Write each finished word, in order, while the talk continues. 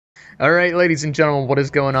Alright, ladies and gentlemen, what is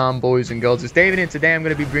going on, boys and girls? It's David, and today I'm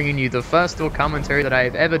going to be bringing you the first dual commentary that I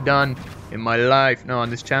have ever done in my life. No, on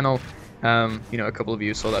this channel. You know, a couple of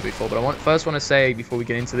you saw that before, but I first want to say, before we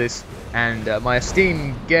get into this, and my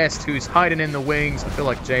esteemed guest who's hiding in the wings, I feel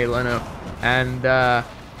like Jay Leno, and I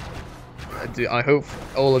hope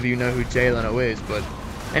all of you know who Jay Leno is, but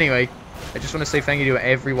anyway, I just want to say thank you to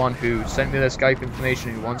everyone who sent me their Skype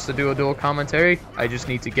information who wants to do a dual commentary. I just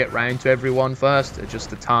need to get round to everyone first,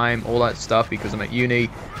 adjust the time, all that stuff, because I'm at uni,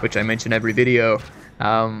 which I mention every video.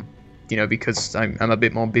 You know, because I'm a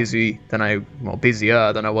bit more busier than I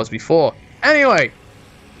was before. Anyway,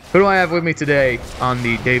 who do I have with me today on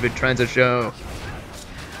the David Transit Show?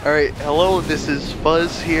 Alright, hello, this is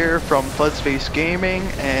Fuzz here from Fuzzface Gaming,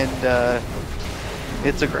 and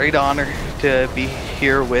it's a great honor to be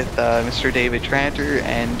here with Mr. David Tranter,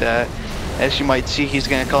 and as you might see, he's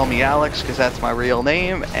going to call me Alex, because that's my real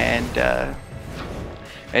name, and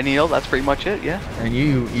you know, that's pretty much it, yeah. And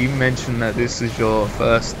you mentioned that this is your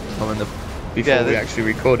first, before we actually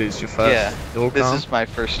recorded, it's your first dual this com? is my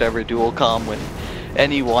first ever dual com with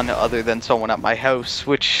anyone other than someone at my house,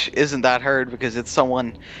 which isn't that hard because it's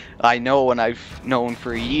someone I know and I've known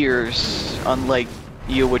for years, unlike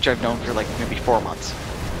you, which I've known for like maybe 4 months.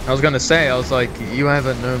 I was gonna say, I was like, you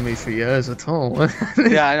haven't known me for years at all.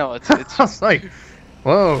 Yeah, I know, it's I was like,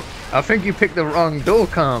 whoa, I think you picked the wrong dual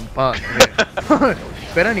com part.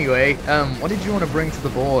 But anyway, what did you want to bring to the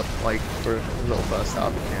board, like, for a little first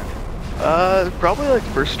topic? Yeah. Probably like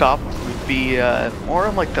first topic would be more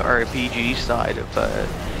on like the RPG side of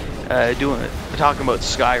talking about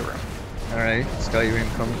Skyrim. Alright,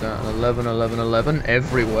 Skyrim comes out on 11/11/11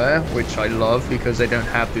 everywhere, which I love because they don't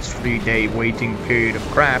have this 3-day waiting period of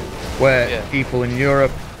crap where people in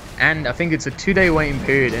Europe, and I think it's a 2-day waiting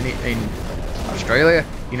period in Australia,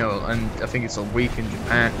 you know, and I think it's a week in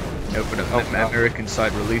Japan, you know, for the American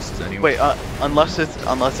side releases anyway. Wait, unless it's a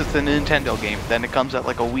Nintendo game, then it comes out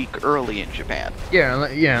like a week early in Japan. Yeah,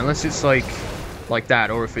 unless it's like that,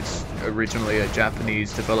 or if it's originally a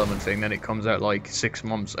Japanese development thing, then it comes out like 6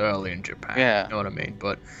 months early in Japan. Yeah, you know what I mean.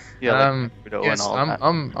 But yeah, yes,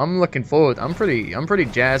 I'm looking forward. I'm pretty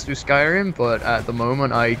jazzed with Skyrim, but at the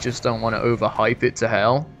moment I just don't want to overhype it to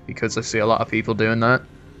hell because I see a lot of people doing that.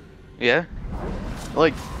 Yeah,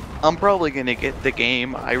 like I'm probably gonna get the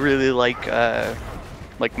game. I really like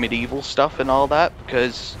medieval stuff and all that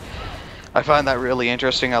because I find that really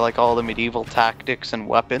interesting. I like all the medieval tactics and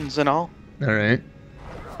weapons and all. All right.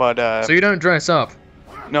 But so you don't dress up?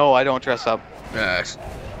 No, I don't dress up. Yes.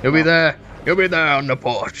 You'll be there on the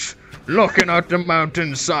porch, looking at the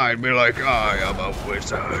mountainside, be like, I am a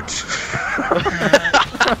wizard.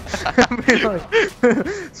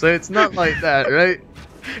 So it's not like that, right?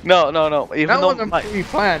 No. Even that though wasn't pretty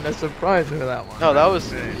planned. That surprised me with that one. No, that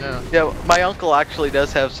was. No. Yeah, my uncle actually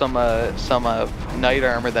does have some knight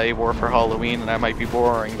armor that he wore for Halloween, and I might be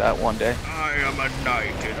borrowing that one day. I am a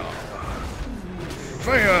knight in armor.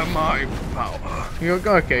 Fear my power. You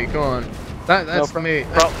okay? Go on. That's me.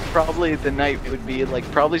 Probably the knight would be like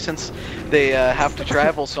since they have to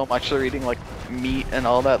travel so much, they're eating like meat and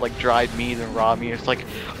all that, like dried meat and raw meat. It's like,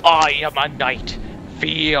 I am a knight.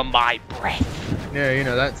 Feel my breath. Yeah, you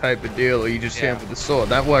know, that type of deal, or you just hit him with the sword.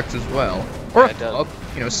 That works as well. Or a club,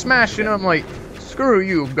 you know, smashing him like, screw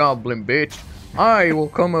you, goblin bitch. I will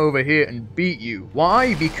come over here and beat you.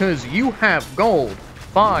 Why? Because you have gold.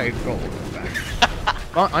 5 gold, in fact.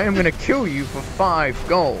 I am gonna kill you for 5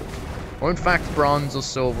 gold. Or in fact, bronze or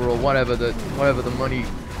silver or whatever the money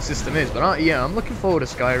system is. But yeah, I'm looking forward to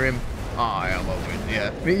Skyrim. I am a win.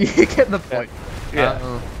 Yeah, you get the point.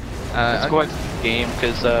 Yeah. It's quite a game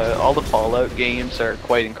because all the Fallout games are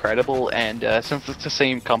quite incredible, and since it's the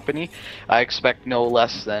same company, I expect no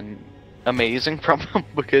less than amazing from them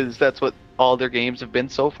because that's what all their games have been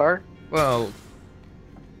so far. Well,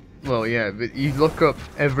 yeah, but you look up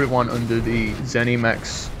everyone under the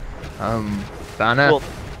ZeniMax banner. Well,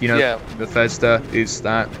 you know, Bethesda is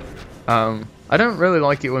that. I don't really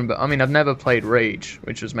like it but I mean, I've never played Rage,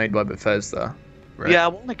 which was made by Bethesda. Right? Yeah, I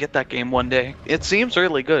want to get that game one day. It seems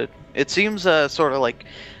really good. It seems sort of like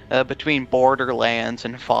between Borderlands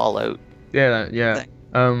and Fallout. Yeah.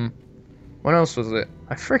 What else was it?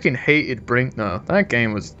 I freaking hated Brink. No, that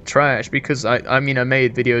game was trash because I mean I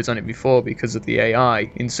made videos on it before because of the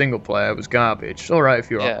AI in single player. It was garbage. It's alright if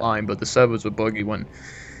you're offline, but the servers were buggy when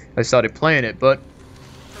I started playing it. But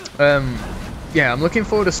yeah, I'm looking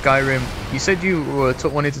forward to Skyrim. You said you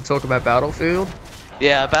wanted to talk about Battlefield.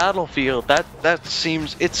 Yeah, Battlefield. That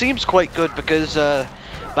seems quite good because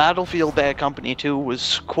Battlefield Bad Company 2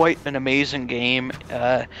 was quite an amazing game.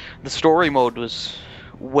 The story mode was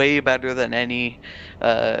way better than any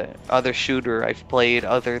other shooter I've played,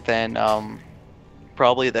 other than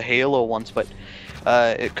probably the Halo ones. But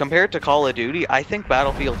compared to Call of Duty, I think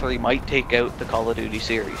Battlefield 3 might take out the Call of Duty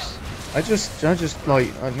series. I just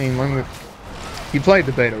like, I mean, you played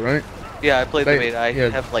the beta, right? Yeah, I played the beta. I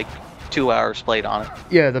have like 2 hours played on it.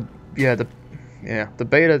 Yeah, the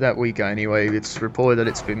beta that week anyway, it's reported that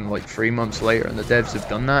it's been like 3 months later and the devs have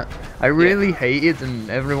done that. I really hated, and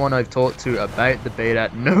everyone I've talked to about the beta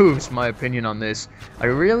knows my opinion on this, I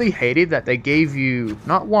really hated that they gave you,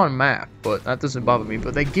 not one map, but that doesn't bother me,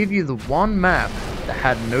 but they give you the one map that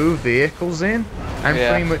had no vehicles in, and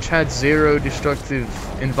pretty much had zero destructive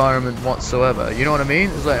environment whatsoever. You know what I mean?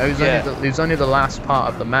 It was like, it was only the last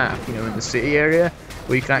part of the map, you know, in the city area,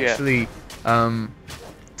 where you can actually,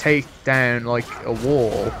 take down like a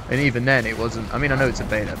wall, and even then it wasn't. I mean, I know it's a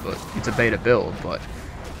beta, but it's a beta build, but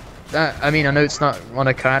that, I mean, I know it's not want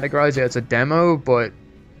to categorize it as a demo, but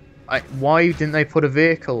why didn't they put a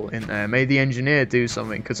vehicle in there? Made the engineer do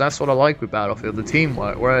something, because that's what I like with Battlefield, the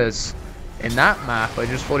teamwork. Whereas in that map, I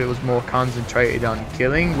just thought it was more concentrated on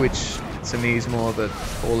killing, which to me is more of a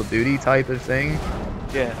Call of Duty type of thing.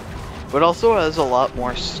 Yeah, but also has a lot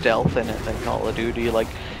more stealth in it than Call of Duty. Like,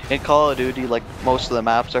 in Call of Duty, like, most of the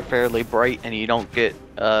maps are fairly bright, and you don't get,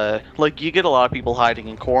 like, you get a lot of people hiding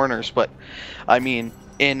in corners, but, I mean,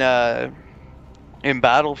 in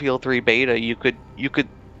Battlefield 3 beta, you could,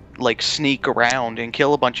 like, sneak around and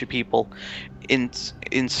kill a bunch of people,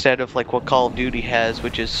 instead of, like, what Call of Duty has,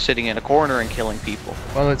 which is sitting in a corner and killing people.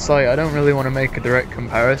 Well, it's like, I don't really want to make a direct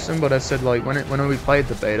comparison, but I said, like, when we played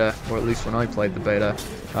the beta, or at least when I played the beta,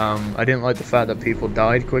 I didn't like the fact that people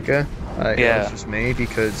died quicker. It was just me,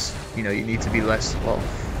 because, you know, you need to be less, well,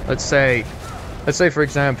 let's say for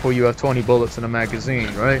example you have 20 bullets in a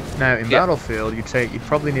magazine, right? Now in Battlefield you'd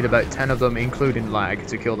probably need about 10 of them, including lag,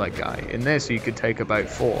 to kill that guy. In this you could take about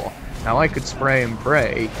 4. Now I could spray and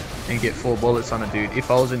pray and get 4 bullets on a dude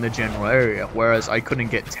if I was in the general area, whereas I couldn't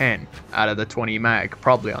get 10 out of the 20 mag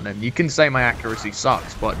probably on him. You can say my accuracy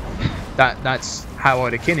sucks, but that's how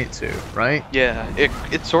I'd akin it to, right? Yeah,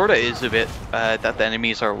 it sort of is a bit that the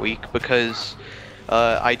enemies are weak, because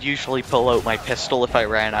I'd usually pull out my pistol if I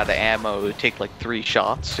ran out of ammo. It would take like 3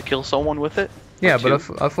 shots to kill someone with it. Yeah, but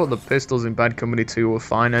I thought the pistols in Bad Company 2 were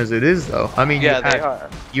fine as it is, though. I mean, you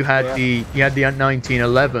had the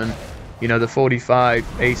 1911, you know, the 45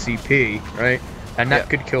 ACP, right? And that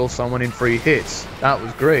could kill someone in 3 hits. That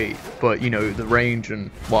was great. But, you know, the range and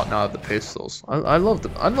whatnot of the pistols. I loved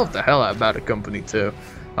the hell out of Bad Company 2.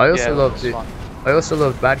 I also loved it. I also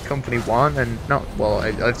loved Bad Company 1, and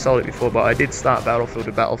I've told it before, but I did start Battlefield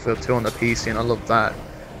with Battlefield 2 on the PC, and I loved that.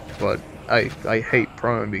 But I hate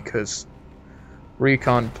Prone because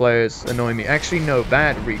recon players annoy me. Actually, no,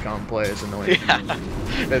 bad recon players annoy me.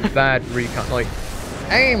 They're bad recon, like,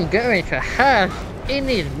 I am going to hide in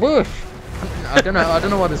this bush. I don't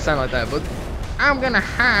know why they sound like that, but I'm gonna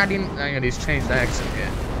hide in. Hang on, he's changed the accent here.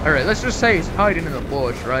 Alright, let's just say he's hiding in the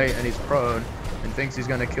bush, right? And he's prone and thinks he's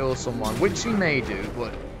gonna kill someone, which he may do,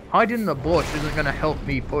 but hiding in the bush isn't gonna help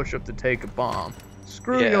me push up to take a bomb.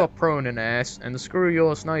 Screw your proning ass and screw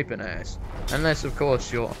your sniping ass. Unless, of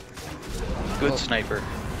course, you're good sniper.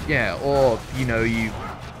 Yeah, or, you know, you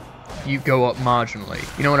go up marginally.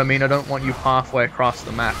 You know what I mean? I don't want you halfway across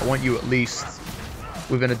the map. I want you at least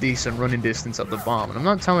within a decent running distance of the bomb. And I'm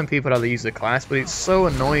not telling people how to use the class, but it's so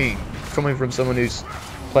annoying coming from someone who's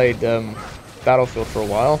played Battlefield for a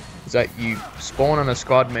while, is that you spawn on a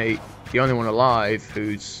squad mate, the only one alive,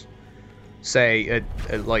 who's, say,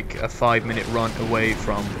 like a 5-minute run away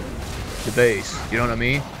from the base. You know what I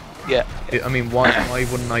mean? Yeah. I mean, why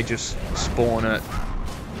wouldn't I just spawn at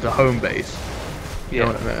the home base? You know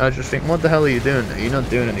what I mean? I just think, what the hell are you doing there? You're not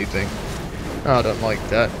doing anything. No, I don't like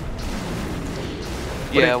that.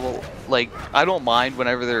 Yeah, well, like, I don't mind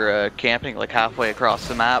whenever they're camping, like, halfway across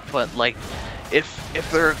the map, but, like,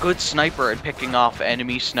 if they're a good sniper and picking off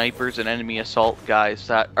enemy snipers and enemy assault guys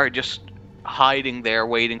that are just hiding there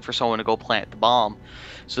waiting for someone to go plant the bomb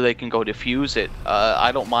so they can go defuse it,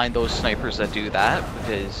 I don't mind those snipers that do that,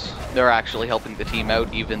 because they're actually helping the team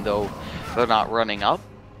out even though they're not running up.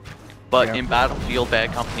 But in Battlefield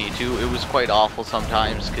Bad Company 2, it was quite awful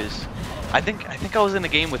sometimes, because I think I was in a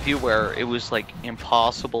game with you where it was like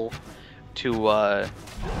impossible to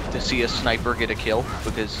see a sniper get a kill,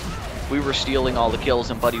 because we were stealing all the kills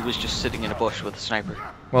and Buddy was just sitting in a bush with a sniper.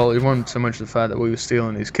 Well, it wasn't so much the fact that we were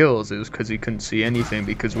stealing his kills, it was because he couldn't see anything,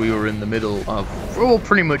 because we were in the middle of, well,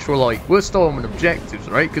 pretty much we're storming objectives,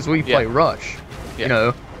 right? Because we play Rush, you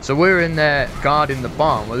know? So we're in there guarding the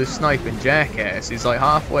bomb with this sniping jackass. He's like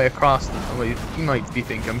halfway across the, well, you might be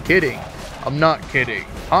thinking I'm kidding. I'm not kidding.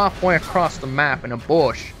 Halfway across the map in a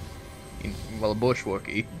bush. Well, a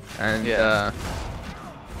bushwookie. And,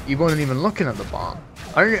 you weren't even looking at the bomb.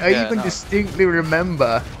 I even distinctly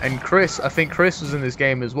remember, and Chris, I think Chris was in this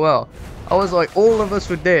game as well. I was like, all of us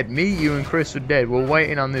were dead. Me, you, and Chris were dead. We're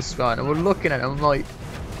waiting on this guy, and we're looking at him. I'm like,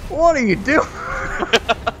 what are you doing?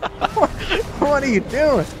 What are you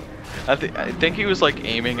doing? I think he was like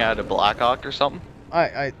aiming at a Blackhawk or something.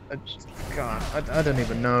 God, I don't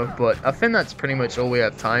even know, but I think that's pretty much all we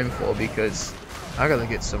have time for because I gotta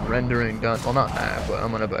get some rendering done. Well, not now,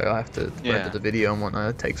 but I have to render the video and whatnot.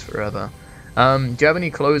 It takes forever. Do you have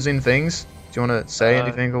any closing things? Do you want to say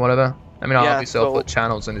anything or whatever? I mean, obviously I'll put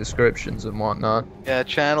channels and descriptions and whatnot. Yeah,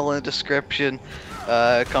 channel and description.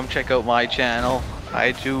 Come check out my channel.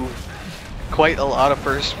 I do quite a lot of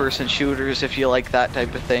first-person shooters if you like that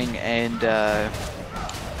type of thing, and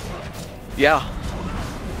yeah.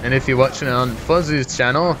 And if you're watching it on Fuzz's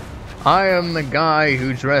channel, I am the guy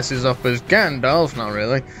who dresses up as Gandalf, not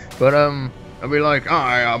really, but I'll be like,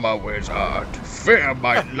 I am a wizard, fear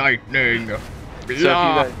my lightning,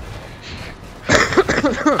 blah.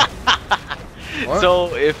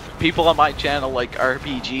 So if people on my channel like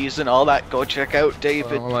RPGs and all that, go check out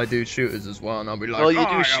David. Well, I do shooters as well, and I'll be like, well, you do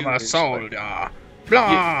I am a soldier,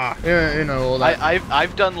 blah. Yeah, you know all that.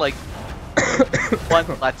 I've done like one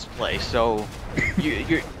Let's Play, so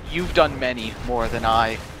you've done many more than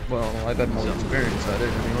I. Well, I've had more experience at it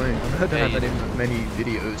anyway. I don't have that in many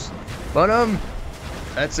videos. But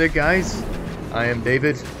that's it, guys. I am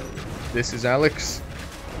David. This is Alex,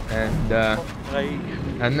 and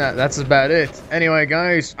that's about it. Anyway,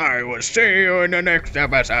 guys, I will see you in the next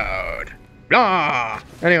episode. Blah.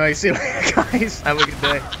 Anyway, see you later, guys. Have a good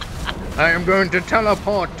day. I am going to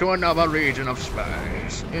teleport to another region of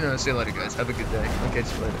space. You know, see you later, guys. Have a good day. I'll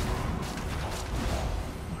catch you later.